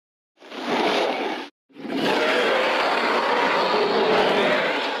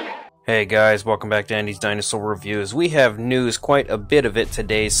Hey guys, welcome back to Andy's Dinosaur Reviews. We have news, quite a bit of it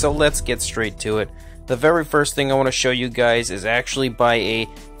today, so let's get straight to it. The very first thing I want to show you guys is actually by a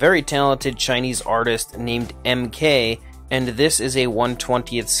very talented Chinese artist named MK, and this is a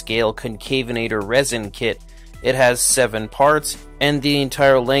 1/20th scale Concavenator resin kit. It has 7 parts, and the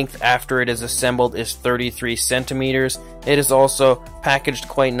entire length after it is assembled is 33 centimeters. It is also packaged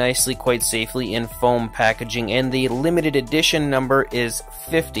quite nicely, quite safely in foam packaging, and the limited edition number is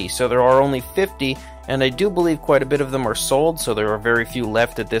 50. So there are only 50, and I do believe quite a bit of them are sold, so there are very few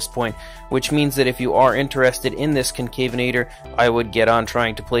left at this point, which means that if you are interested in this Concavenator, I would get on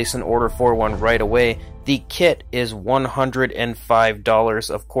trying to place an order for one right away. The kit is $105.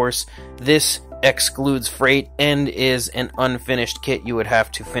 Of course, this excludes freight and is an unfinished kit. You would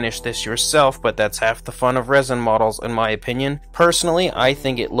have to finish this yourself, but that's half the fun of resin models in my opinion. Personally, I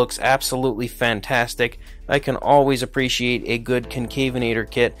think it looks absolutely fantastic. I can always appreciate a good Concavenator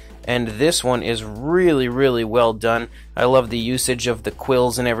kit, and this one is really well done. I love the usage of the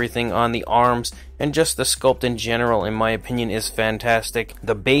quills and everything on the arms, and just the sculpt in general, in my opinion, is fantastic.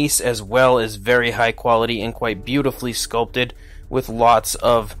 The base as well is very high quality and quite beautifully sculpted, with lots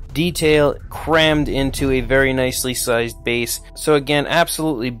of detail crammed into a very nicely sized base. So again,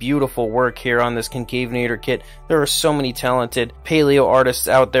 absolutely beautiful work here on this Concavenator kit. There are so many talented paleo artists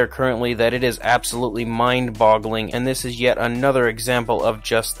out there currently that it is absolutely mind-boggling, and this is yet another example of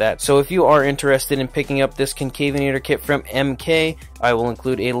just that. So if you are interested in picking up this Concavenator kit from MK, I will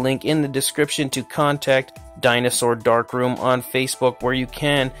include a link in the description to contact Dinosaur Darkroom on Facebook, where you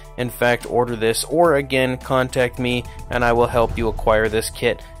can in fact order this, or again contact me and I will help you acquire this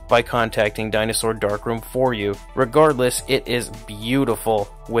kit by contacting Dinosaur Darkroom for you. Regardless, it is beautiful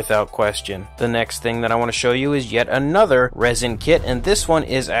without question. The next thing that I want to show you is yet another resin kit, and this one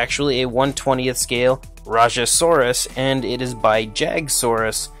is actually a 1/20th scale Rajasaurus, and it is by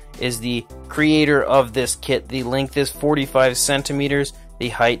Jagsaurus is the creator of this kit. The length is 45 centimeters. The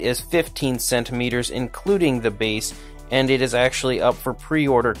height is 15 centimeters, including the base, and it is actually up for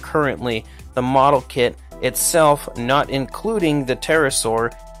pre-order currently. The model kit itself, not including the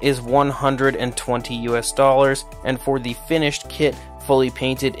pterosaur, is $120 US, and for the finished kit, fully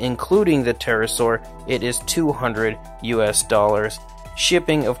painted, including the pterosaur, it is $200 US.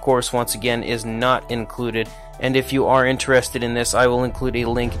 Shipping, of course, once again, is not included, and if you are interested in this, I will include a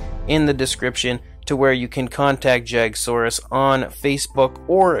link in the description to where you can contact Jagsaurus on Facebook,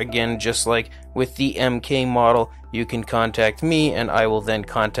 or again, just like with the MK model, you can contact me and I will then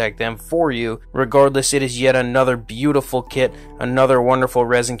contact them for you. Regardless, it is yet another beautiful kit, another wonderful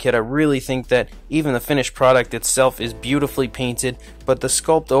resin kit. I really think that even the finished product itself is beautifully painted, but the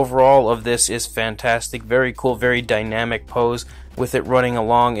sculpt overall of this is fantastic. Very cool, very dynamic pose. With it running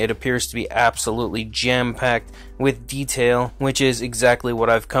along, it appears to be absolutely jam-packed with detail, which is exactly what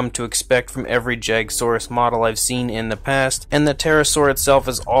I've come to expect from every Jagsaurus model I've seen in the past. And the pterosaur itself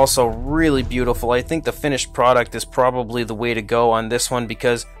is also really beautiful. I think the finished product is probably the way to go on this one,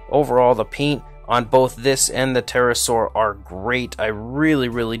 because overall the paint on both this and the pterosaur are great. I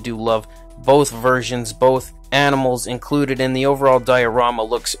really do love both versions, both animals included, and the overall diorama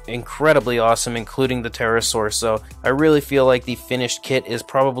looks incredibly awesome, including the pterosaur. So I really feel like the finished kit is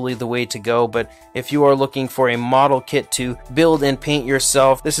probably the way to go, but if you are looking for a model kit to build and paint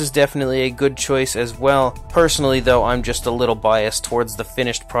yourself, this is definitely a good choice as well. Personally though, I'm just a little biased towards the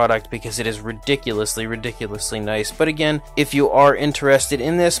finished product because it is ridiculously nice. But again, if you are interested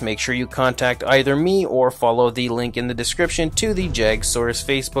in this, make sure you contact either me or follow the link in the description to the Jagsaurus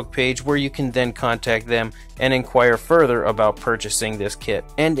Facebook page, where you can then contact them and inquire further about purchasing this kit.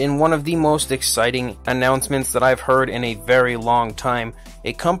 And in one of the most exciting announcements that I've heard in a very long time,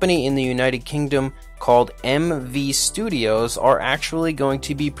 a company in the United Kingdom called MV Studios are actually going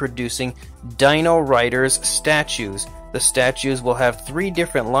to be producing Dino Riders Statues. The statues will have 3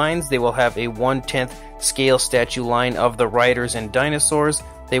 different lines. They will have a 1/10th scale statue line of the riders and dinosaurs.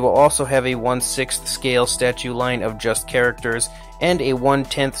 They will also have a 1/6 scale statue line of just characters, and a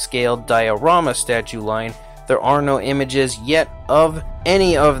 1/10th scale diorama statue line. There are no images yet of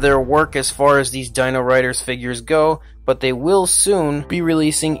any of their work as far as these Dino Riders figures go, but they will soon be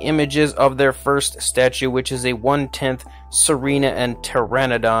releasing images of their first statue, which is a 1/10th Serena and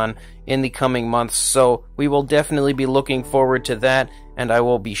Pteranodon, in the coming months. So we will definitely be looking forward to that, and I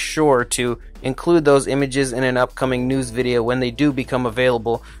will be sure to include those images in an upcoming news video when they do become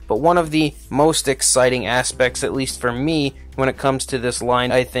available. But one of the most exciting aspects, at least for me, when it comes to this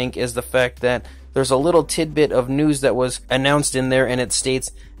line, I think, is the fact that there's a little tidbit of news that was announced in there, and it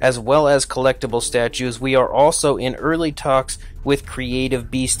states, as well as collectible statues, we are also in early talks with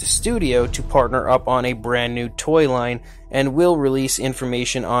Creative Beast Studio to partner up on a brand new toy line, and will release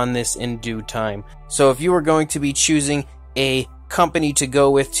information on this in due time. So if you were going to be choosing a company to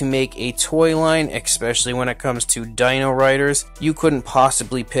go with to make a toy line, especially when it comes to Dino Riders, you couldn't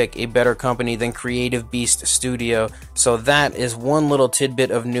possibly pick a better company than Creative Beast Studio. So that is one little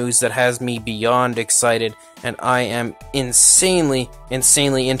tidbit of news that has me beyond excited, and I am insanely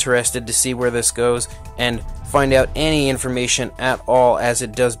interested to see where this goes and find out any information at all as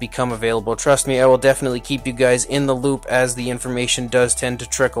it does become available. Trust me, I will definitely keep you guys in the loop as the information does tend to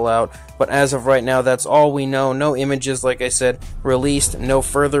trickle out, but as of right now, that's all we know. No images, like I said, released, no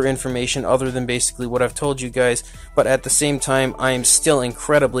further information other than basically what I've told you guys, but at the same time, I am still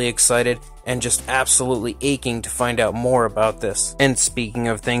incredibly excited and just absolutely aching to find out more about this. And speaking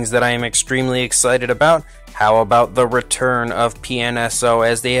of things that I am extremely excited about, how about the return of PNSO,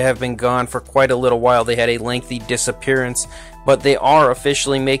 as they have been gone for quite a little while. They had a lengthy disappearance, but they are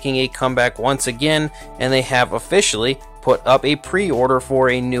officially making a comeback once again, and they have officially put up a pre-order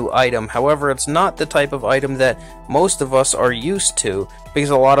for a new item. However, it's not the type of item that most of us are used to, because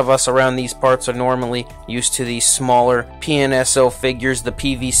a lot of us around these parts are normally used to these smaller PNSO figures, the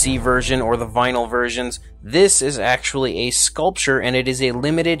PVC version or the vinyl versions. This is actually a sculpture, and it is a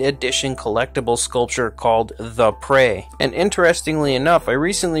limited edition collectible sculpture called The Prey. And interestingly enough, I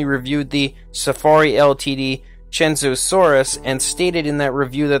recently reviewed the Safari Ltd. Jagsaurus and stated in that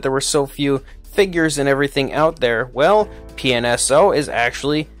review that there were so few figures and everything out there. Well, PNSO is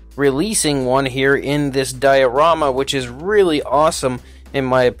actually releasing one here in this diorama, which is really awesome in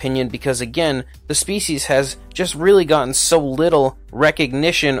my opinion, because again, the species has just really gotten so little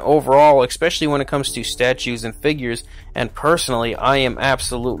recognition overall, especially when it comes to statues and figures, and personally, I am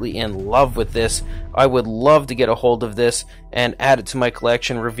absolutely in love with this. I would love to get a hold of this and add it to my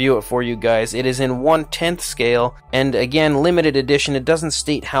collection, review it for you guys. It is in 1/10 scale, and again, limited edition. It doesn't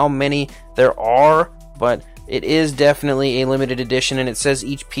state how many there are, but it is definitely a limited edition, and it says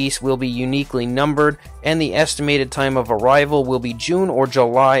each piece will be uniquely numbered, and the estimated time of arrival will be June or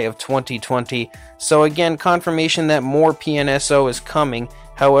July of 2020. So again, confirmation that more PNSO is coming.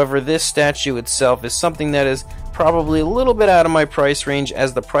 However, this statue itself is something that is probably a little bit out of my price range,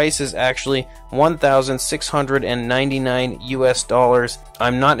 as the price is actually $1,699 US.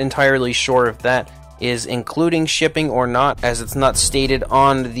 I'm not entirely sure if that is including shipping or not, as it's not stated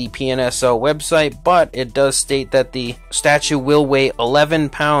on the PNSO website, but it does state that the statue will weigh 11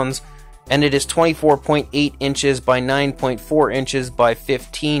 pounds, and it is 24.8 inches by 9.4 inches by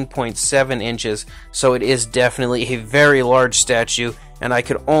 15.7 inches, so it is definitely a very large statue, and I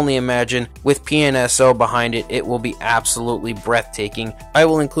could only imagine with PNSO behind it, it will be absolutely breathtaking. I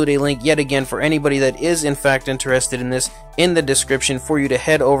will include a link yet again for anybody that is in fact interested in this in the description for you to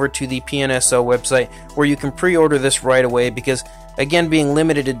head over to the PNSO website, where you can pre-order this right away, because again, being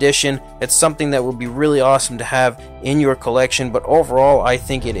limited edition, it's something that would be really awesome to have in your collection, but overall I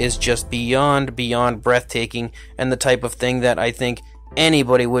think it is just beyond breathtaking, and the type of thing that I think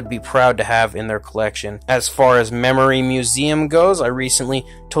anybody would be proud to have in their collection. As far as Memory Museum goes, I recently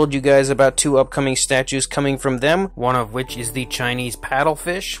told you guys about 2 upcoming statues coming from them, one of which is the Chinese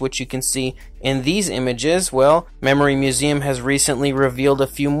paddlefish, which you can see in these images. Well, Memory Museum has recently revealed a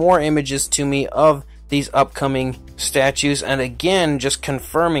few more images to me of these upcoming statues, and again, just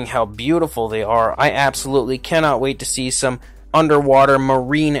confirming how beautiful they are. I absolutely cannot wait to see some underwater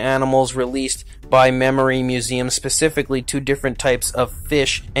marine animals released by Memory Museum, specifically 2 different types of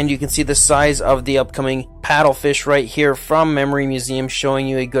fish, and you can see the size of the upcoming paddlefish right here from Memory Museum, showing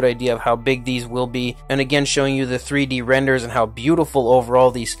you a good idea of how big these will be, and again showing you the 3D renders and how beautiful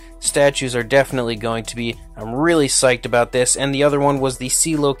overall these statues are definitely going to be. I'm really psyched about this. And the other one was the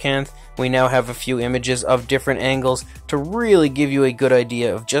coelacanth. We now have a few images of different angles to really give you a good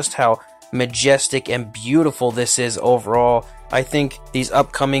idea of just how majestic and beautiful this is overall. I think these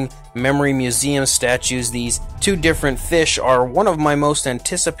upcoming Memory Museum statues, these 2 different fish, are one of my most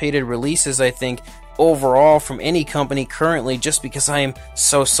anticipated releases, I think, overall from any company currently, just because I am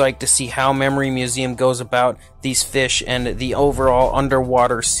so psyched to see how Memory Museum goes about these fish and the overall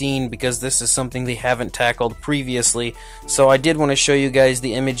underwater scene, because this is something they haven't tackled previously. So I did want to show you guys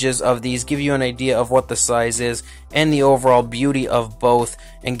the images of these, give you an idea of what the size is and the overall beauty of both,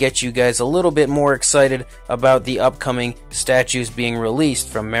 and get you guys a little bit more excited about the upcoming statues being released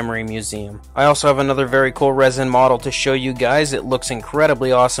from Memory Museum. I also have another very cool resin model to show you guys. It looks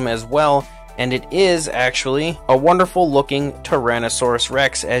incredibly awesome as well, and it is actually a wonderful looking Tyrannosaurus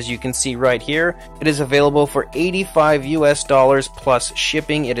Rex. As you can see right here, it is available for $85 US plus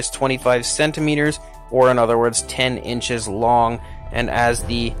shipping. It is 25 centimeters, or in other words 10 inches long, and as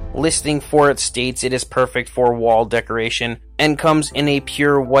the listing for it states, it is perfect for wall decoration and comes in a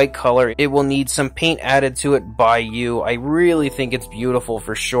pure white color. It will need some paint added to it by you. I really think it's beautiful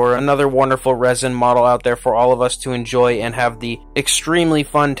for sure. Another wonderful resin model out there for all of us to enjoy and have the extremely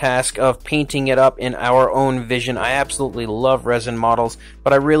fun task of painting it up in our own vision. I absolutely love resin models,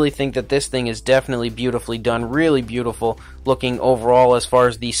 but I really think that this thing is definitely beautifully done, really beautiful looking overall as far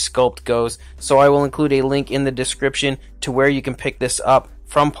as the sculpt goes. So I will include a link in the description to where you can pick this up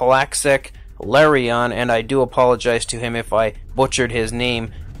from Polacsek Larion, and I do apologize to him if I butchered his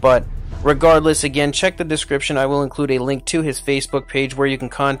name, but regardless, again, check the description. I will include a link to his Facebook page where you can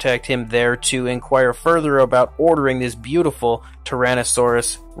contact him there to inquire further about ordering this beautiful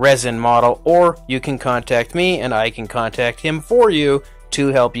Tyrannosaurus resin model, or you can contact me and I can contact him for you to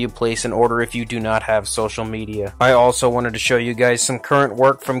help you place an order if you do not have social media. I also wanted to show you guys some current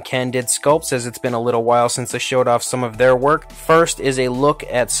work from Candid Sculpts, as it's been a little while since I showed off some of their work. First is a look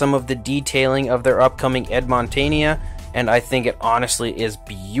at some of the detailing of their upcoming Edmontania, and I think it honestly is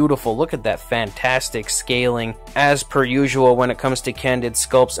beautiful. Look at that fantastic scaling. As per usual when it comes to Candid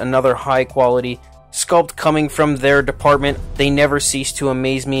Sculpts, another high quality sculpt coming from their department. They never cease to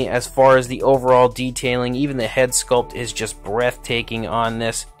amaze me as far as the overall detailing. Even the head sculpt is just breathtaking on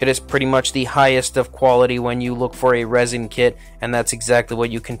this. It is pretty much the highest of quality when you look for a resin kit, and that's exactly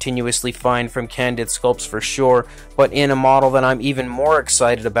what you continuously find from Candid Sculpts for sure. But in a model that I'm even more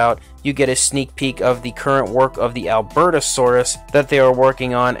excited about, you get a sneak peek of the current work of the Albertosaurus that they are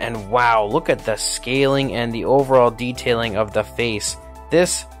working on, and wow, look at the scaling and the overall detailing of the face.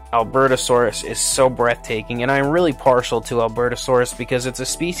 This Albertosaurus is so breathtaking, and I'm really partial to Albertosaurus because it's a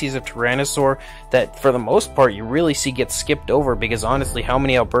species of Tyrannosaur that for the most part you really see get skipped over, because honestly, how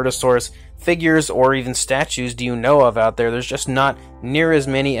many Albertosaurus figures or even statues do you know of out there? There's just not near as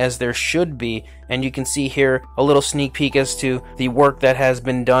many as there should be, and you can see here a little sneak peek as to the work that has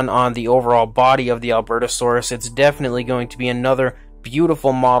been done on the overall body of the Albertosaurus. It's definitely going to be another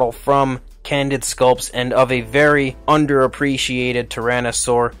beautiful model from Candid Sculpts and of a very underappreciated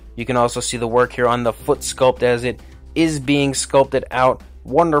Tyrannosaur. You can also see the work here on the foot sculpt as it is being sculpted out.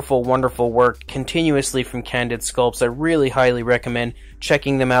 Wonderful, wonderful work continuously from Candid Sculpts. I really highly recommend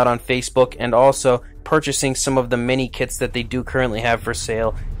checking them out on Facebook and also purchasing some of the mini kits that they do currently have for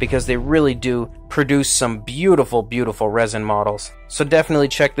sale, because they really do produce some beautiful, beautiful resin models. So definitely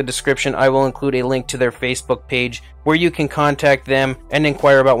check the description. I will include a link to their Facebook page where you can contact them and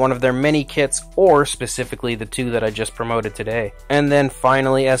inquire about one of their mini kits, or specifically the two that I just promoted today. And then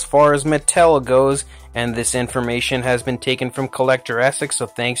finally, as far as Mattel goes, and this information has been taken from Collector Essex, so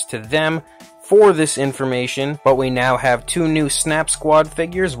thanks to them for this information, but we now have two new Snap Squad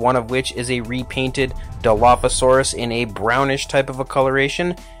figures, one of which is a repainted Dilophosaurus in a brownish type of a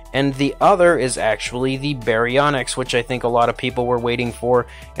coloration, and the other is actually the Baryonyx, which I think a lot of people were waiting for.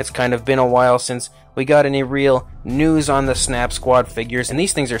 It's kind of been a while since we got any real news on the Snap Squad figures, and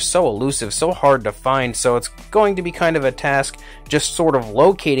these things are so elusive, so hard to find, so it's going to be kind of a task just sort of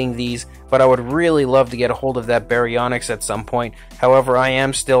locating these, but I would really love to get a hold of that Baryonyx at some point. However, I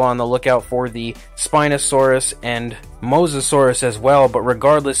am still on the lookout for the Spinosaurus and Mosasaurus as well, but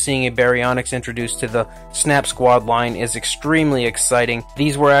regardless, seeing a Baryonyx introduced to the Snap Squad line is extremely exciting.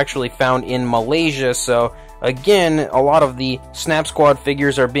 These were actually found in Malaysia, so again, a lot of the Snap Squad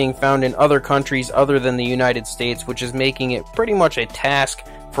figures are being found in other countries other than the United States, which is making it pretty much a task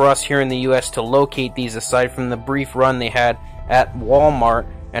for us here in the US to locate these, aside from the brief run they had at Walmart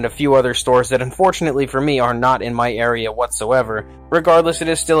and a few other stores that unfortunately for me are not in my area whatsoever. Regardless, it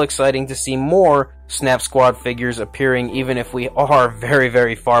is still exciting to see more Snap Squad figures appearing, even if we are very,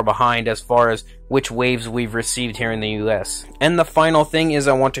 very far behind as far as which waves we've received here in the US. And the final thing is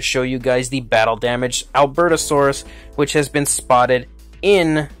I want to show you guys the Battle Damage Albertosaurus, which has been spotted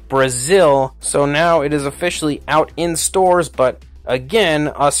in Brazil. So now it is officially out in stores, but again,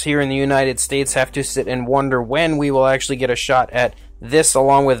 us here in the United States have to sit and wonder when we will actually get a shot at this,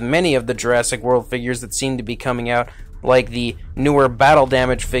 along with many of the Jurassic World figures that seem to be coming out, like the newer Battle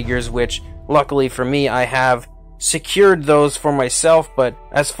Damage figures, which luckily for me I have secured those for myself. But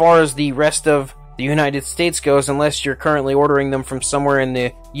as far as the rest of the United States goes, unless you're currently ordering them from somewhere in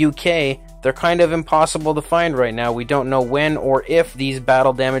the UK, they're kind of impossible to find right now. We don't know when or if these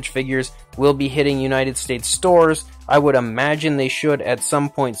Battle Damage figures will be hitting United States stores. I would imagine they should at some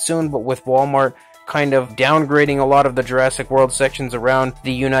point soon, but with Walmart kind of downgrading a lot of the Jurassic World sections around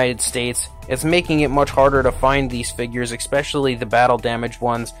the United States. It's making it much harder to find these figures, especially the battle damage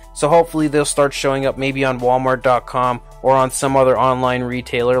ones. So hopefully they'll start showing up maybe on Walmart.com or on some other online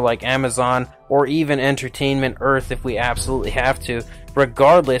retailer like Amazon or even Entertainment Earth if we absolutely have to.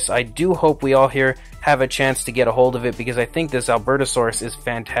 Regardless, I do hope we all here have a chance to get a hold of it, because I think this Albertosaurus is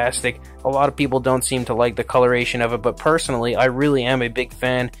fantastic. A lot of people don't seem to like the coloration of it, but personally I really am a big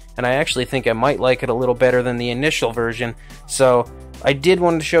fan, and I actually think I might like it a little better than the initial version. So I did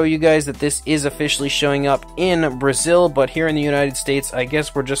want to show you guys that this is officially showing up in Brazil, but here in the United States, I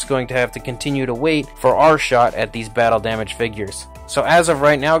guess we're just going to have to continue to wait for our shot at these battle damage figures. So as of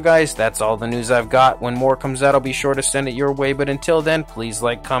right now, guys, that's all the news I've got. When more comes out, I'll be sure to send it your way, but until then, please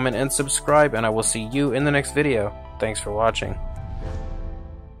like, comment, and subscribe, and I will see you in the next video. Thanks for watching.